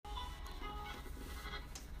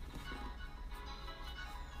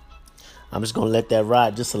I'm just going to let that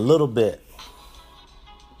ride just a little bit.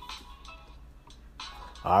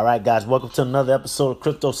 All right, guys, welcome to another episode of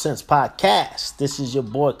Crypto Sense Podcast. This is your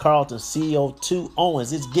boy Carlton, CO2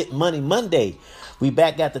 Owens. It's Get Money Monday. We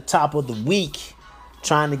back at the top of the week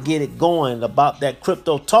trying to get it going about that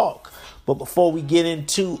crypto talk. But before we get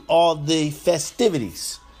into all the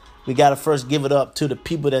festivities, we got to first give it up to the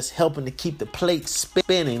people that's helping to keep the plate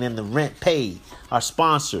spinning and the rent paid, our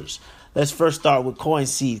sponsors. Let's first start with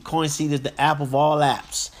CoinSeed. CoinSeed is the app of all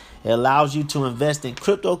apps. It allows you to invest in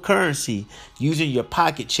cryptocurrency using your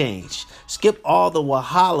pocket change. Skip all the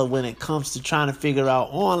wahala when it comes to trying to figure out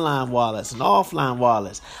online wallets and offline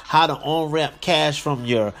wallets, how to on-ramp cash from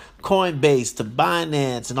your Coinbase to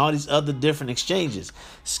Binance and all these other different exchanges.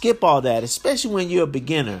 Skip all that, especially when you're a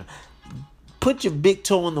beginner. Put your big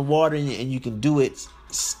toe in the water and you can do it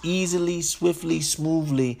easily, swiftly,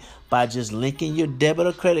 smoothly by just linking your debit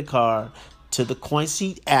or credit card to the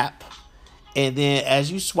CoinSeed app. And then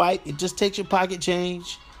as you swipe, it just takes your pocket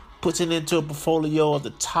change, puts it into a portfolio of the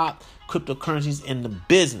top cryptocurrencies in the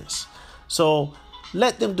business. So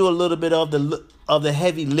let them do a little bit of the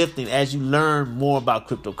heavy lifting as you learn more about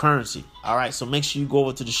cryptocurrency. All right, so make sure you go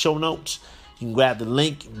over to the show notes. You can grab the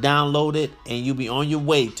link, download it, and you'll be on your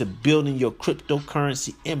way to building your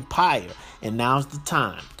cryptocurrency empire. And now's the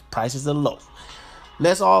time. The prices are low.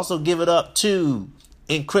 Let's also give it up to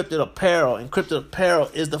Encrypted Apparel. Encrypted Apparel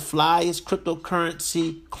is the flyest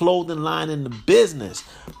cryptocurrency clothing line in the business.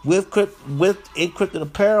 With Encrypted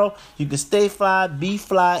Apparel, you can stay fly, be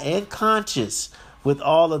fly, and conscious with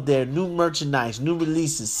all of their new merchandise, new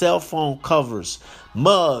releases, cell phone covers,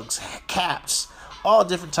 mugs, caps, all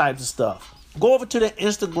different types of stuff. Go over to their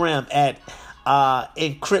Instagram at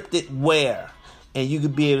Encrypted Wear, and you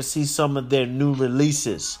can be able to see some of their new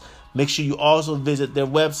releases. Make sure you also visit their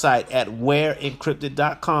website at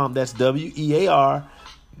wearencrypted.com. That's WEAR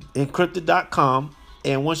encrypted.com.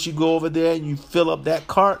 And once you go over there and you fill up that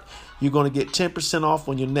cart, you're going to get 10% off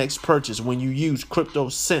on your next purchase when you use Crypto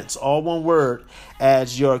Sense, all one word,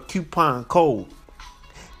 as your coupon code.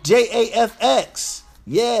 JAFX,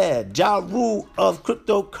 yeah, Ja Rule of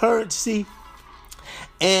cryptocurrency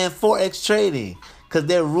and Forex trading, because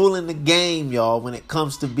they're ruling the game, y'all, when it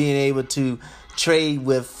comes to being able to trade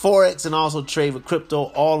with Forex and also trade with crypto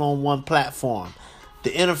all on one platform.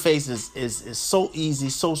 The interface is so easy,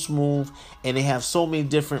 so smooth, and they have so many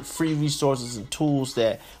different free resources and tools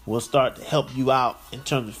that will start to help you out in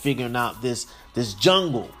terms of figuring out this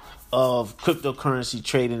jungle of cryptocurrency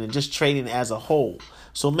trading and just trading as a whole.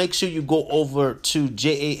 So make sure you go over to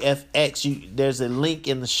JAFX. There's a link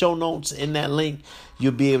in the show notes. In that link,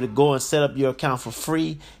 you'll be able to go and set up your account for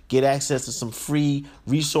free, get access to some free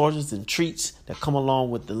resources and treats that come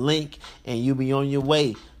along with the link, and you'll be on your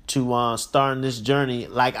way to starting this journey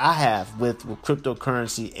like I have with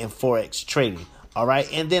cryptocurrency and Forex trading. All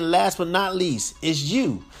right. And then last but not least is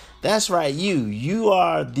you. That's right. You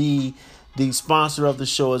are the sponsor of the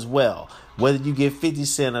show as well. Whether you get 50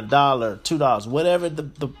 cents, $1, $2, whatever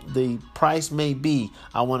the price may be,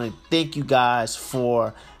 I want to thank you guys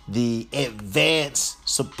for the advanced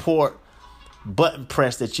support button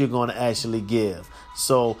press that you're going to actually give.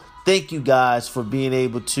 So thank you guys for being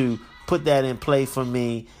able to put that in play for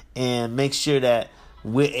me and make sure that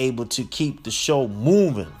we're able to keep the show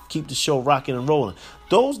moving, keep the show rocking and rolling.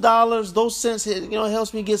 Those dollars, those cents,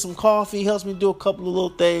 helps me get some coffee, helps me do a couple of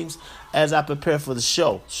little things as I prepare for the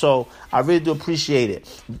show. So I really do appreciate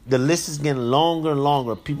it. The list is getting longer and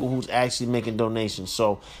longer of people who's actually making donations.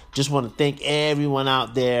 So just want to thank everyone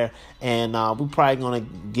out there. And we're probably going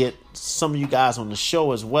to get some of you guys on the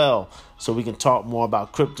show as well, so we can talk more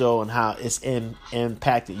about crypto and how it's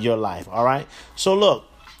impacted your life. All right. So look,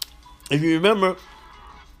 if you remember,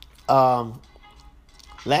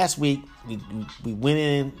 last week we went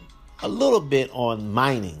in a little bit on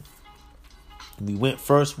mining. We went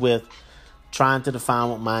first with trying to define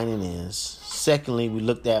what mining is. Secondly, we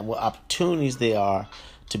looked at what opportunities there are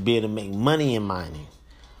to be able to make money in mining.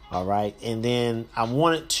 All right. And then I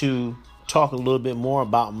wanted to talk a little bit more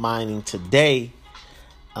about mining today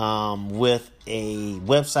with a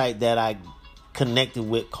website that I connected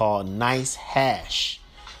with called NiceHash.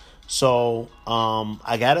 So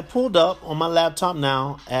I got it pulled up on my laptop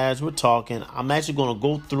now as we're talking. I'm actually going to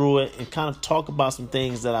go through it and kind of talk about some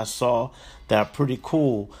things that I saw that are pretty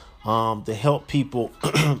cool to help people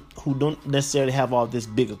who don't necessarily have all this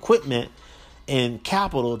big equipment and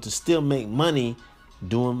capital to still make money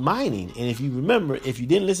doing mining. And if you remember, if you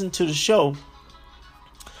didn't listen to the show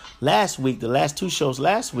last week, the last two shows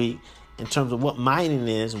last week, in terms of what mining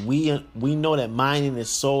is, we know that mining is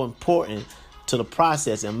so important to the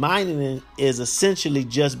process. And mining is essentially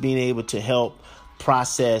just being able to help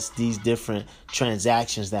process these different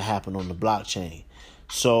transactions that happen on the blockchain.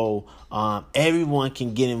 So everyone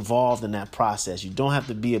can get involved in that process. You don't have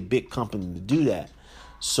to be a big company to do that.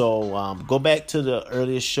 So go back to the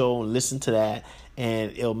earlier show and listen to that,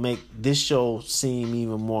 and it'll make this show seem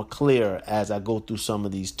even more clear as I go through some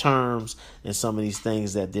of these terms and some of these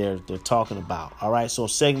things that they're talking about. All right, so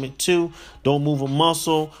segment 2, don't move a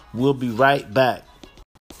muscle. We'll be right back.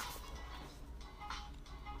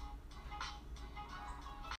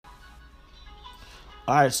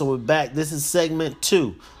 All right, so we're back. This is segment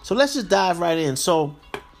 2. So let's just dive right in. So,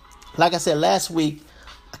 like I said, last week,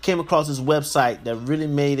 I came across this website that really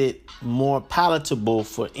made it more palatable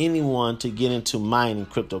for anyone to get into mining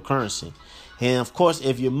cryptocurrency. And of course,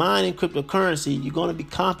 if you're mining cryptocurrency, you're going to be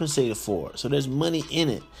compensated for it. So there's money in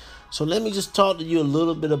it. So let me just talk to you a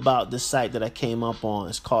little bit about this site that I came up on.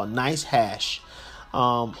 It's called NiceHash.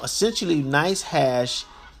 Essentially, NiceHash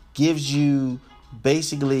gives you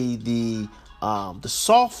basically the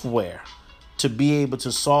software to be able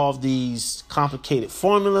to solve these complicated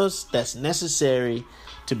formulas that's necessary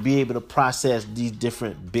to be able to process these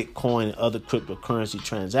different Bitcoin and other cryptocurrency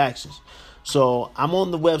transactions. So I'm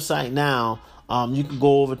on the website now. You can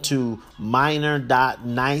go over to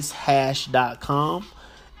miner.nicehash.com.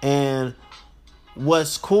 And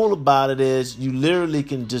what's cool about it is you literally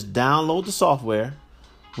can just download the software,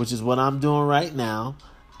 which is what I'm doing right now.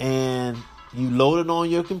 And you load it on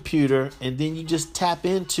your computer, and then you just tap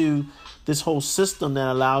into this whole system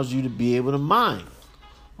that allows you to be able to mine.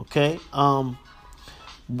 Okay.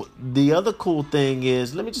 The other cool thing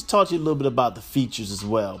is, let me just talk to you a little bit about the features as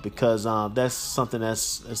well, because that's something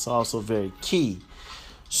that's also very key.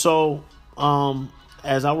 So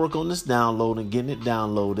as I work on this download and getting it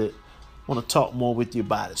downloaded, I want to talk more with you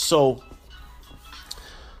about it. So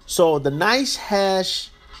the NiceHash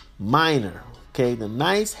miner, okay, the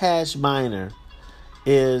NiceHash miner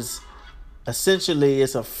is essentially,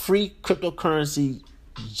 it's a free cryptocurrency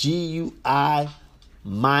GUI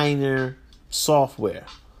miner software.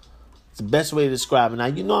 It's the best way to describe it. Now,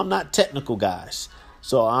 you know I'm not technical, guys,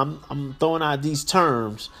 so I'm throwing out these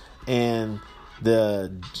terms, and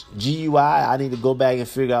the GUI, I need to go back and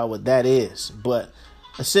figure out what that is. But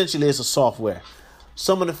essentially, it's a software.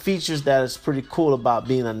 Some of the features that is pretty cool about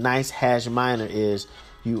being a NiceHash miner is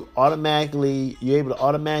you're able to automatically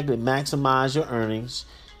maximize your earnings.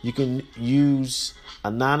 You can use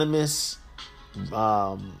anonymous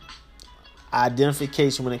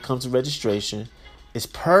identification when it comes to registration. It's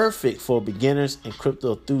perfect for beginners and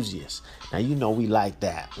crypto enthusiasts. Now, you know we like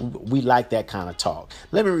that. We like that kind of talk.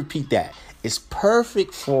 Let me repeat that. It's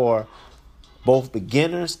perfect for both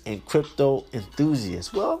beginners and crypto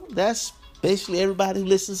enthusiasts. Well, that's basically everybody who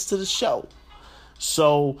listens to the show.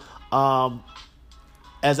 So,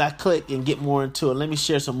 as I click and get more into it, let me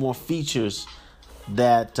share some more features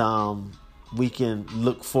that we can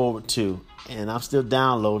look forward to. And I'm still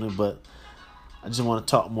downloading, but I just want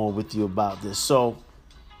to talk more with you about this. So,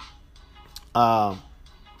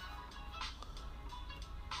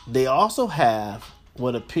 they also have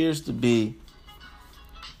what appears to be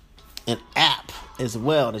an app as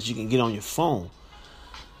well that you can get on your phone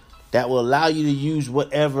that will allow you to use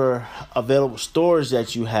whatever available storage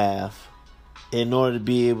that you have in order to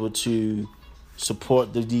be able to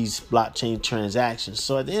support these blockchain transactions.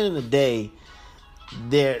 So at the end of the day,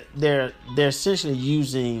 they're essentially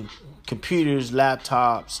using computers,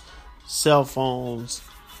 laptops, cell phones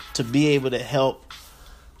to be able to help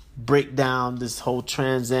break down this whole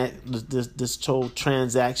transaction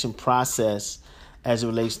process as it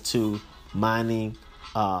relates to mining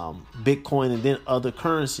Bitcoin and then other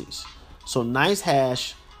currencies. So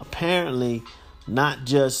NiceHash apparently not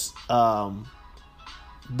just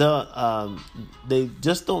they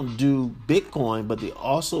just don't do Bitcoin, but they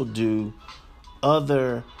also do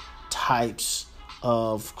other types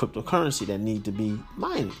of cryptocurrency that need to be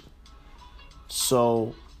mining.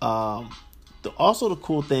 So also the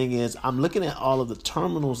cool thing is I'm looking at all of the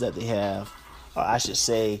terminals that they have, or I should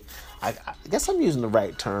say, I guess I'm using the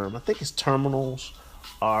right term. I think it's terminals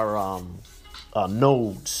or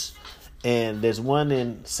nodes. And there's one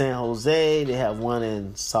in San Jose, they have one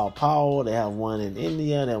in Sao Paulo, they have one in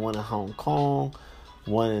India, they have one in Hong Kong,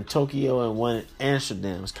 one in Tokyo, and one in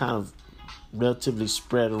Amsterdam. It's kind of relatively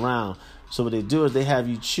spread around. So what they do is they have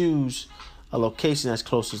you choose a location that's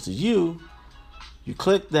closest to you. You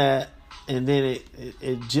click that, and then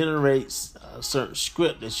it generates a certain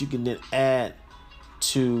script that you can then add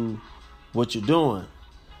to what you're doing.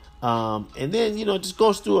 And then, it just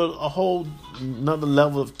goes through a whole another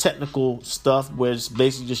level of technical stuff where it's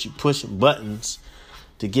basically just you pushing buttons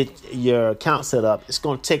to get your account set up. It's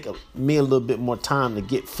going to take me a little bit more time to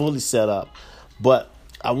get fully set up. But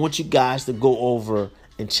I want you guys to go over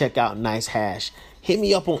and check out NiceHash. Hit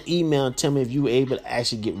me up on email and tell me if you were able to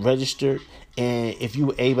actually get registered and if you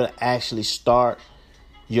were able to actually start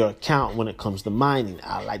your account when it comes to mining.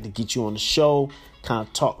 I'd like to get you on the show, kind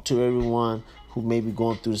of talk to everyone who may be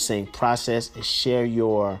going through the same process and share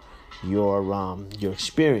your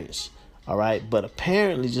experience. All right. But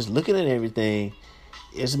apparently, just looking at everything,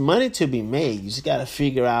 it's money to be made. You just got to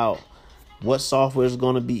figure out what software is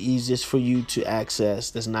going to be easiest for you to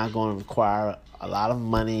access. That's not going to require a lot of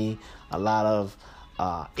money, a lot of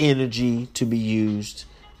energy to be used,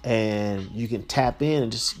 and you can tap in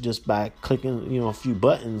and just by clicking a few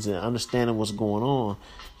buttons and understanding what's going on,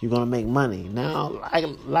 you're going to make money. Now,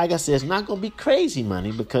 like I said, it's not going to be crazy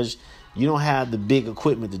money because you don't have the big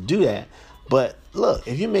equipment to do that. But look,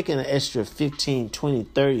 if you're making an extra $15, $20,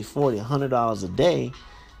 $30, $40, $100 a day,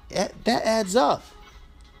 that adds up.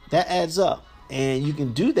 That adds up. And you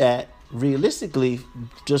can do that realistically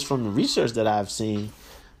just from the research that I've seen,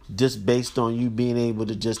 just based on you being able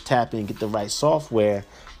to just tap in, get the right software,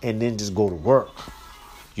 and then just go to work.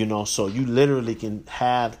 So you literally can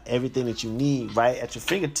have everything that you need right at your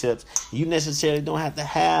fingertips. You necessarily don't have to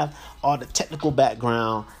have all the technical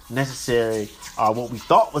background necessary or what we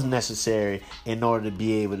thought was necessary in order to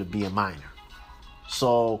be able to be a miner.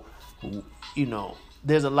 So,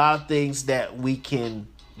 there's a lot of things that we can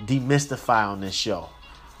demystify on this show.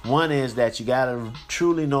 One is that you got to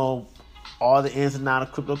truly know all the ins and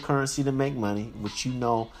outs of cryptocurrency to make money, which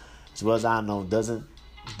as well as I know doesn't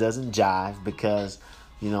jive because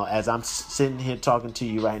as I'm sitting here talking to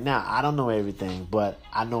you right now, I don't know everything, but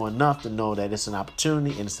I know enough to know that it's an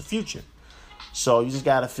opportunity and it's the future. So you just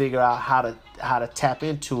got to figure out how to tap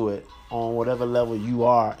into it on whatever level you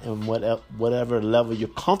are and whatever level you're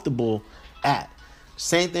comfortable at.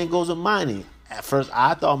 Same thing goes with mining. At first,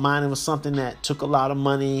 I thought mining was something that took a lot of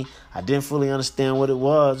money. I didn't fully understand what it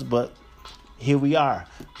was, but here we are.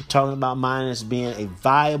 We're talking about mining as being a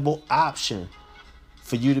viable option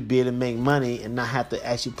for you to be able to make money and not have to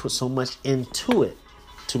actually put so much into it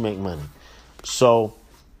to make money. So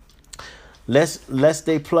let's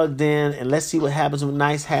stay plugged in and let's see what happens with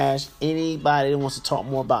NiceHash. Anybody that wants to talk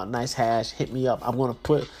more about NiceHash, hit me up. I'm going to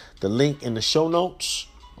put the link in the show notes.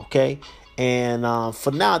 Okay. And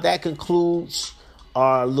for now, that concludes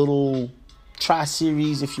our little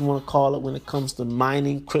tri-series, if you want to call it, when it comes to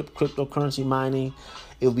mining, cryptocurrency mining.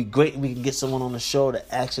 It would be great if we can get someone on the show that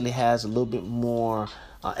actually has a little bit more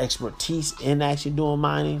expertise in actually doing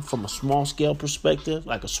mining from a small scale perspective,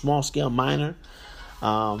 like a small scale miner,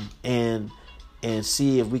 and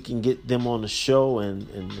see if we can get them on the show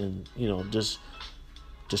and just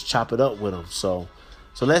chop it up with them. So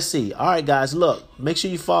let's see. All right, guys, look, make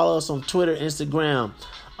sure you follow us on Twitter, Instagram.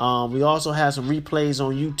 We also have some replays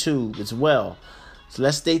on YouTube as well. So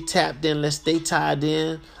let's stay tapped in. Let's stay tied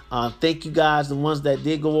in. Thank you guys, the ones that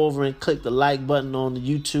did go over and click the like button on the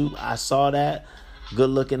YouTube. I saw that. Good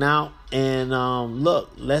looking out. And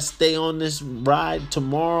look, let's stay on this ride.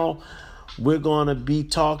 Tomorrow, we're going to be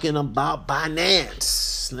talking about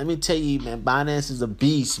Binance. Let me tell you, man, Binance is a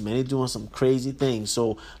beast, man. They're doing some crazy things.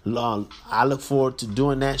 So I look forward to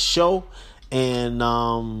doing that show. And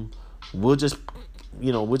we'll just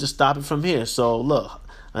stop it from here. So look,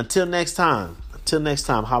 until next time,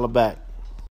 holla back.